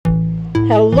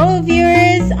Hello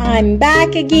viewers, I'm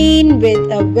back again with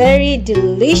a very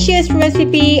delicious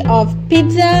recipe of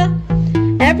pizza.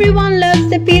 Everyone loves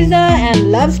the pizza and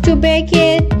loves to bake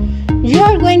it.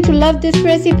 You're going to love this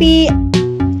recipe.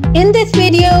 In this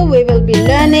video, we will be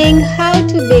learning how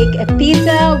to bake a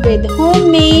pizza with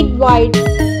homemade white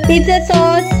pizza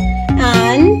sauce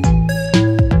and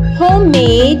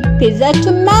homemade pizza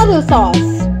tomato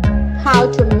sauce.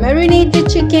 How to marinate the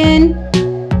chicken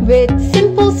with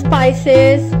simple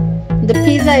spices. The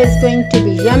pizza is going to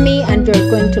be yummy and you're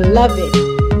going to love it.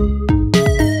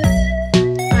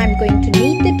 I'm going to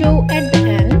knead the dough at the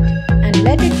end and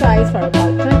let it rise for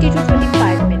about 20 to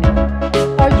 25 minutes.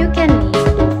 Or you can knead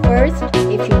the dough first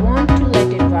if you want to let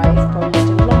it rise for a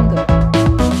little longer.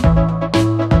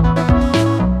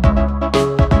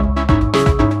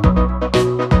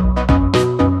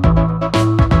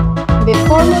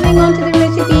 Before moving on to the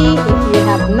recipe, if you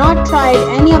have not tried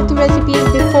any of the recipes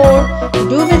before,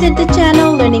 do visit the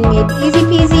channel Learning Made Easy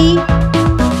Peasy.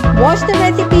 Watch the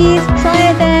recipes,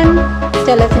 try them,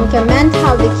 tell us in comments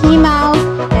how they came out,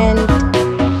 and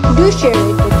do share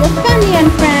it with your family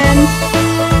and friends.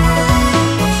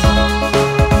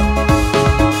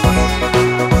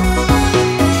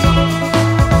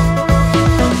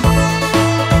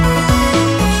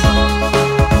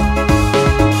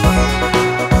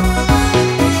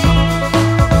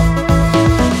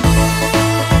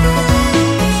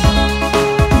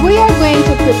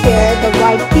 Prepare the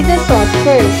white pizza sauce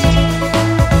first.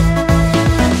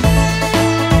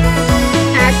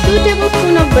 Add 2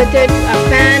 tablespoons of butter to a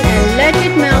pan and let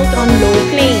it melt on low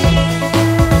flame.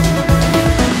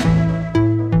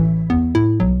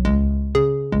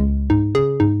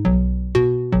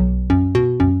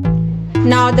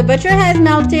 Now the butter has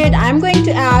melted. I'm going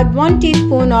to add 1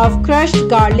 teaspoon of crushed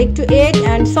garlic to it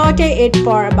and saute it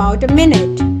for about a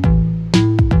minute.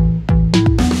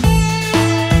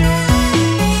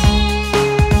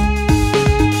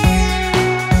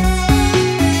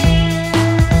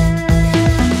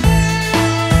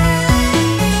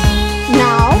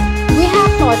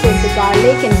 The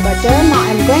garlic and butter. Now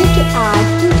I'm going to add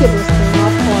 2 tablespoons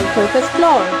of all-purpose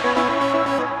flour.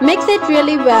 Mix it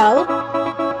really well.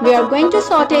 We are going to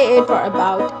saute it for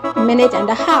about a minute and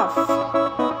a half.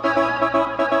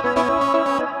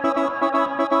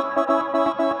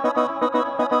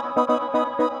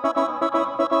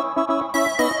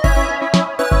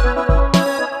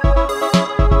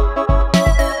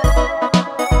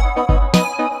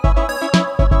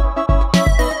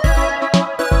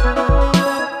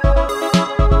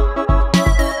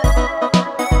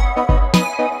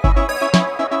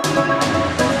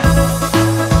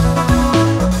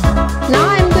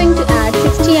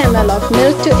 Of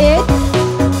milk to it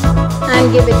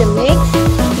and give it a mix.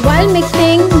 While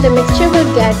mixing, the mixture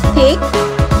will get thick.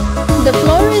 The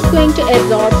flour is going to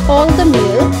absorb all the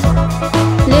milk.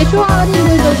 Later on, we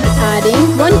will be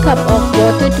adding 1 cup of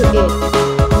water to it.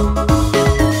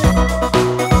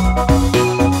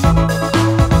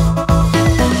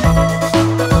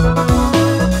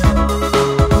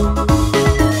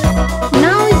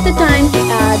 Now is the time to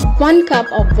add 1 cup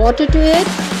of water to it.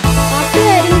 After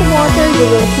adding the water, you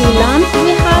will see lumps.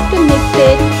 We have to mix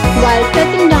it while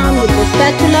pressing down with the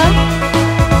spatula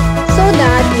so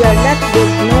that we are left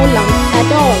with no lumps at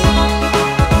all.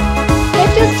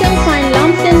 If you still find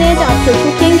lumps in it after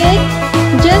cooking it,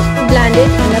 just blend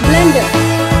it in a blender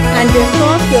and your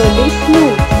sauce will be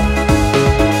smooth.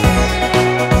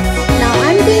 Now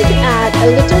I'm going to add a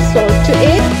little salt to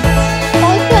it.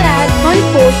 Also add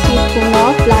 1/4 teaspoon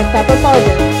of black pepper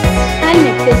powder and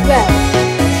mix it well.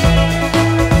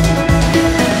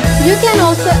 You can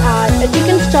also add a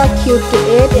chicken stock cube to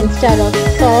it instead of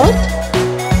salt.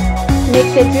 Mix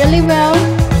it really well.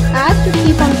 As you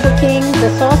keep on cooking, the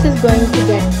sauce is going to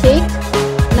get thick.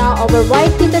 Now our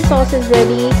white pizza sauce is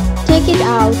ready. Take it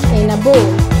out in a bowl.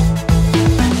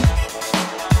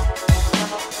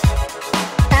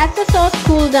 As the sauce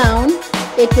cools down,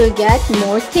 it will get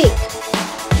more thick.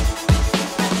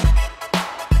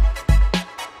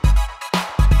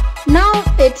 Now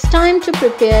it's time to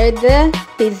prepare the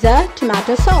pizza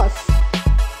tomato sauce.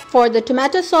 For the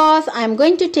tomato sauce, I am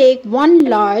going to take 1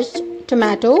 large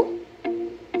tomato,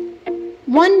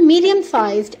 1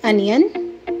 medium-sized onion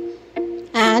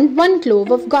and 1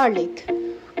 clove of garlic.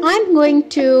 I am going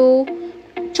to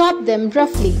chop them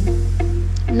roughly.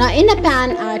 Now in a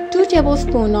pan, add 2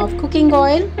 tablespoons of cooking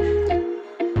oil.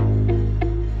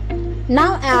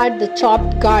 Now add the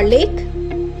chopped garlic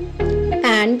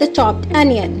and the chopped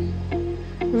onion.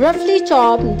 Roughly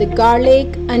chop the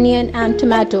garlic, onion and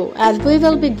tomato as we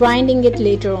will be grinding it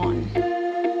later on.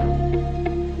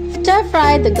 Stir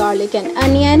fry the garlic and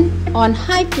onion on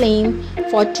high flame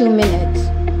for 2 minutes.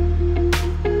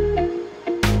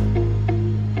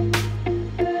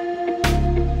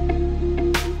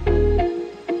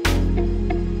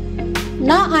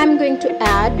 Now I'm going to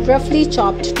add roughly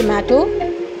chopped tomato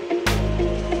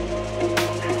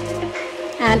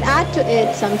and add to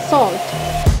it some salt,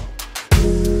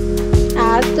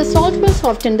 as the salt will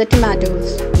soften the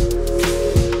tomatoes.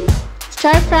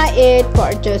 Stir fry it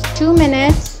for just 2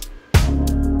 minutes.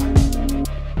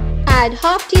 Add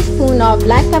half teaspoon of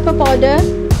black pepper powder,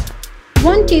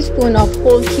 1 teaspoon of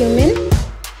whole cumin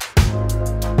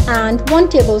and 1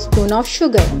 tablespoon of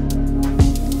sugar.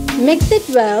 Mix it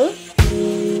well.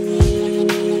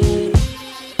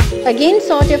 Again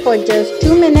saute for just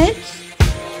 2 minutes.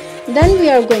 Then we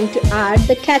are going to add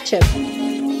the ketchup.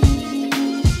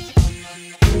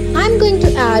 I'm going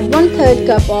to add 1/3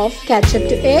 cup of ketchup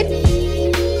to it.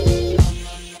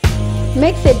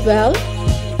 Mix it well.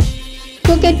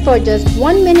 Cook it for just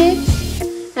 1 minute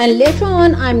and later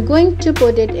on I'm going to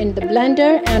put it in the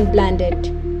blender and blend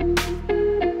it.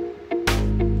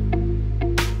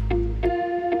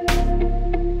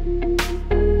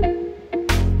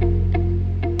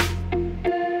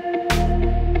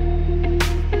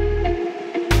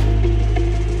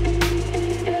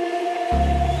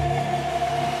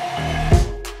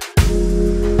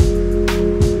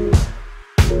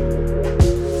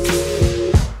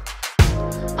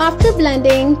 After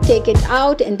blending, take it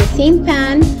out in the same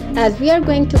pan, as we are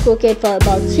going to cook it for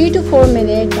about 3 to 4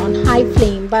 minutes on high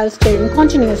flame while stirring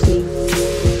continuously.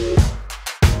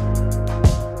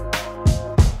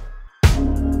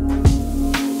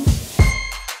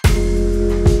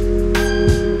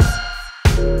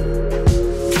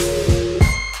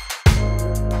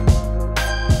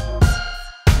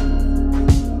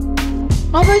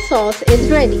 Our sauce is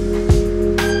ready.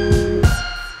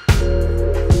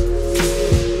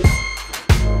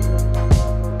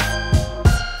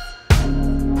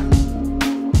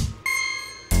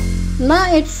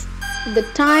 Now it's the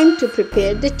time to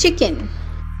prepare the chicken.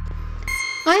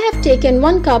 I have taken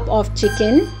 1 cup of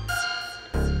chicken.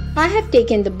 I have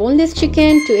taken the boneless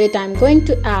chicken. To it I am going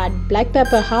to add black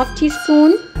pepper half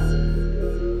teaspoon,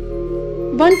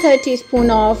 1/3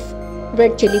 teaspoon of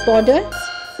red chili powder,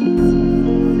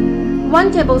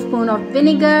 1 tablespoon of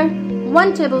vinegar,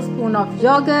 1 tablespoon of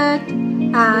yogurt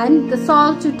and the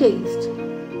salt to taste.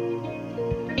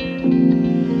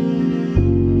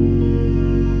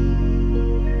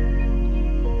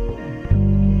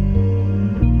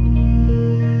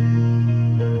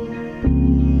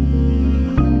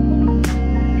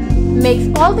 Mix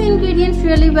all the ingredients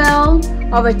really well.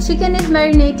 Our chicken is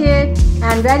marinated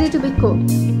and ready to be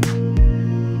cooked.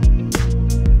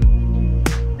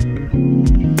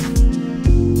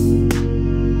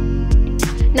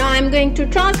 Now I'm going to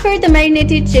transfer the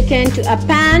marinated chicken to a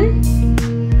pan.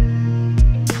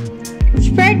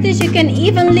 Spread the chicken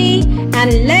evenly and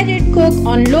let it cook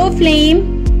on low flame.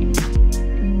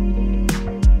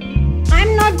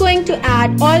 I'm not going to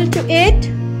add oil to it.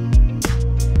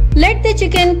 Let the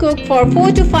chicken cook for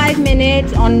 4 to 5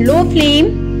 minutes on low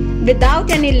flame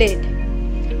without any lid.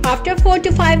 After 4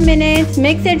 to 5 minutes,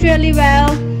 mix it really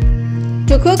well.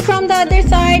 To cook from the other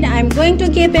side, I'm going to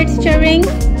keep it stirring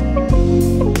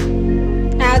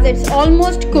as it's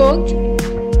almost cooked.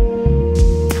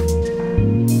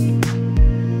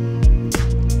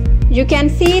 You can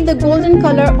see the golden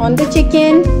color on the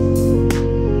chicken.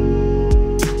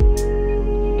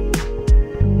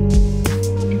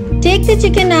 Take the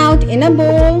chicken out in a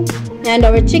bowl and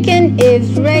our chicken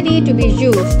is ready to be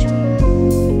used.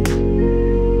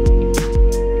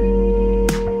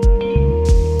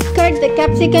 Cut the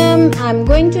capsicum. I'm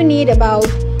going to need about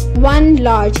 1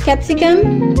 large capsicum,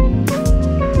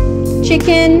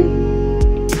 chicken,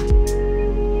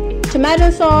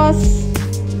 tomato sauce,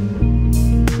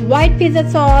 white pizza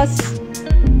sauce,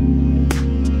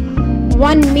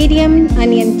 1 medium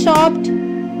onion chopped,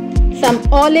 some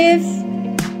olives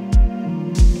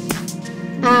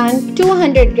and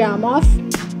 200 grams of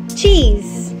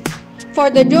cheese.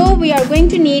 For the dough, we are going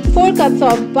to need 4 cups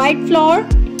of white flour,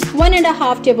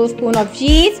 1.5 tablespoons of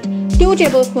yeast, 2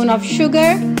 tablespoons of sugar.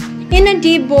 In a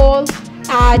deep bowl,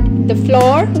 add the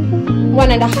flour,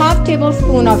 1.5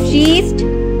 tablespoons of yeast,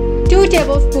 2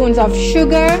 tablespoons of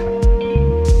sugar.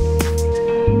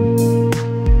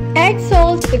 Add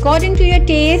salt according to your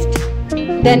taste.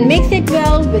 Then mix it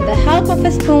well with the help of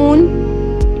a spoon.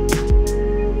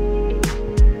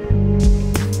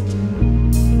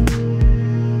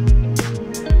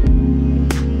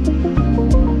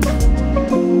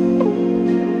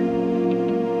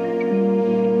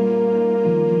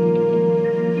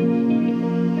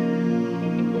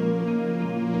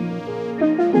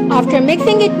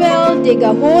 mixing it well, dig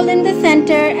a hole in the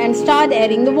center and start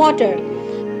adding the water.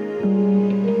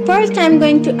 First, I'm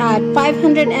going to add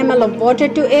 500 ml of water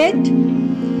to it.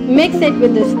 Mix it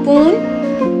with a spoon.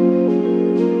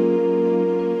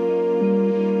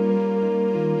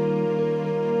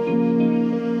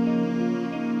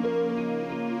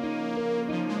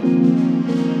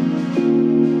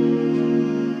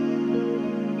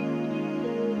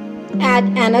 Add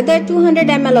another 200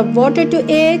 ml of water to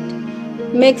it.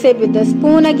 Mix it with the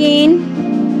spoon again.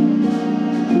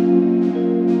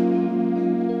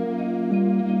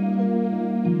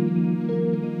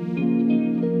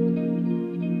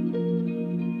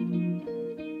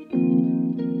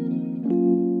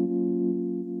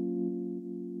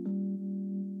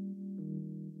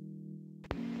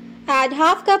 Add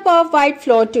half cup of white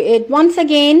flour to it once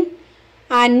again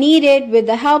and knead it with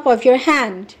the help of your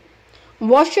hand.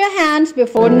 Wash your hands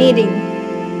before kneading.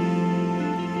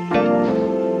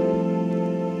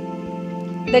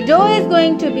 The dough is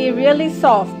going to be really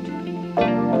soft.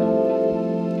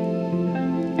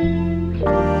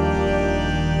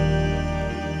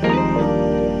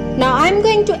 Now I'm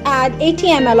going to add 80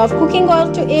 ml of cooking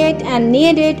oil to it and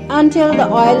knead it until the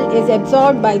oil is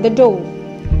absorbed by the dough.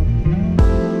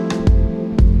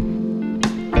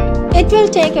 It will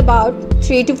take about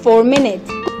 3 to 4 minutes.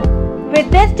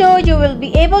 With this dough, you will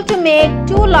be able to make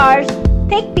 2 large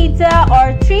thick pizza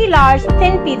or 3 large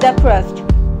thin pizza crust.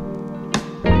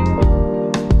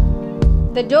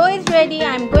 The dough is ready.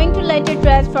 I'm going to let it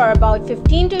rest for about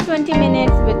 15 to 20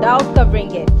 minutes without covering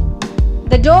it.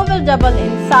 The dough will double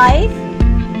in size.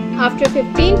 After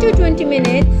 15 to 20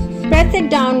 minutes, press it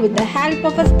down with the help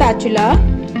of a spatula.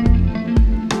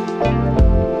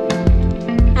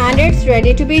 And it's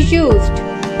ready to be used.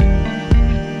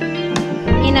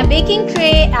 In a baking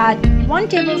tray, add 1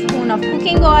 tablespoon of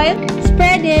cooking oil.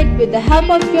 Spread it with the help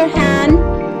of your hand.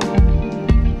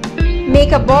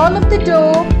 Make a ball of the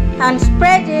dough and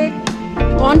spread it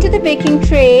onto the baking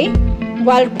tray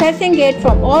while pressing it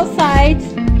from all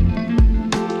sides.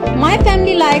 My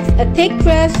family likes a thick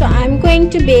crust, so I'm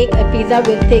going to bake a pizza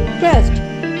with thick crust.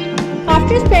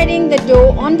 After spreading the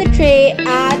dough on the tray,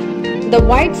 add the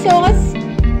white sauce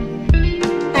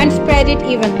and spread it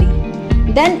evenly.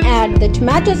 Then add the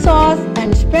tomato sauce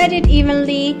and spread it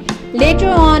evenly. Later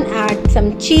on, add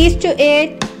some cheese to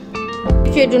it.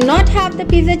 If you do not have the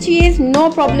pizza cheese,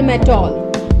 no problem at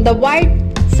all. The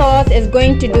white sauce is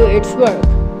going to do its work.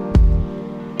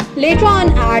 Later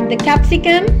on, add the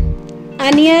capsicum,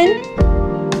 onion,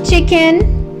 chicken,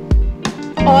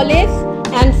 olives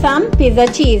and some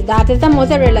pizza cheese, that is the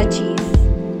mozzarella cheese.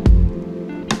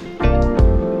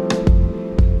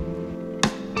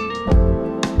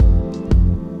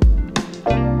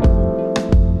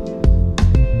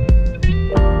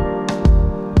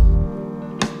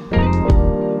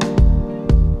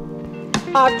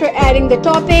 After adding the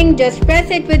topping, just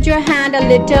press it with your hand a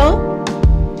little.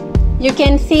 You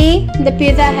can see the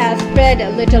pizza has spread a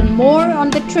little more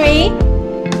on the tray.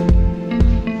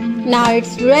 Now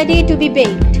it's ready to be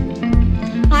baked.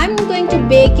 I'm going to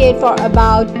bake it for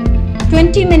about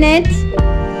 20 minutes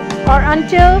or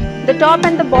until the top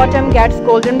and the bottom gets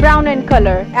golden brown in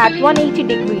color at 180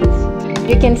 degrees.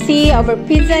 You can see our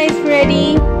pizza is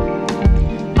ready.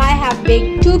 I have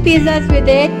baked 2 pizzas with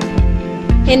it.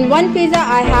 In one pizza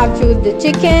I have used the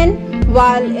chicken,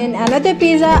 while in another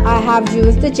pizza I have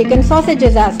used the chicken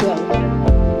sausages as well.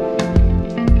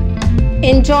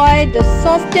 Enjoy the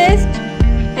softest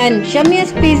and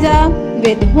yummiest pizza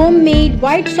with homemade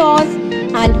white sauce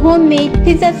and homemade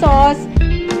pizza sauce.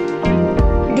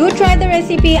 Do try the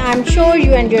recipe. I'm sure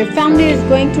you and your family is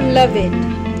going to love it.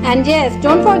 And yes,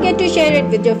 don't forget to share it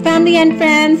with your family and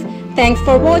friends. Thanks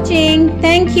for watching.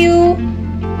 Thank you.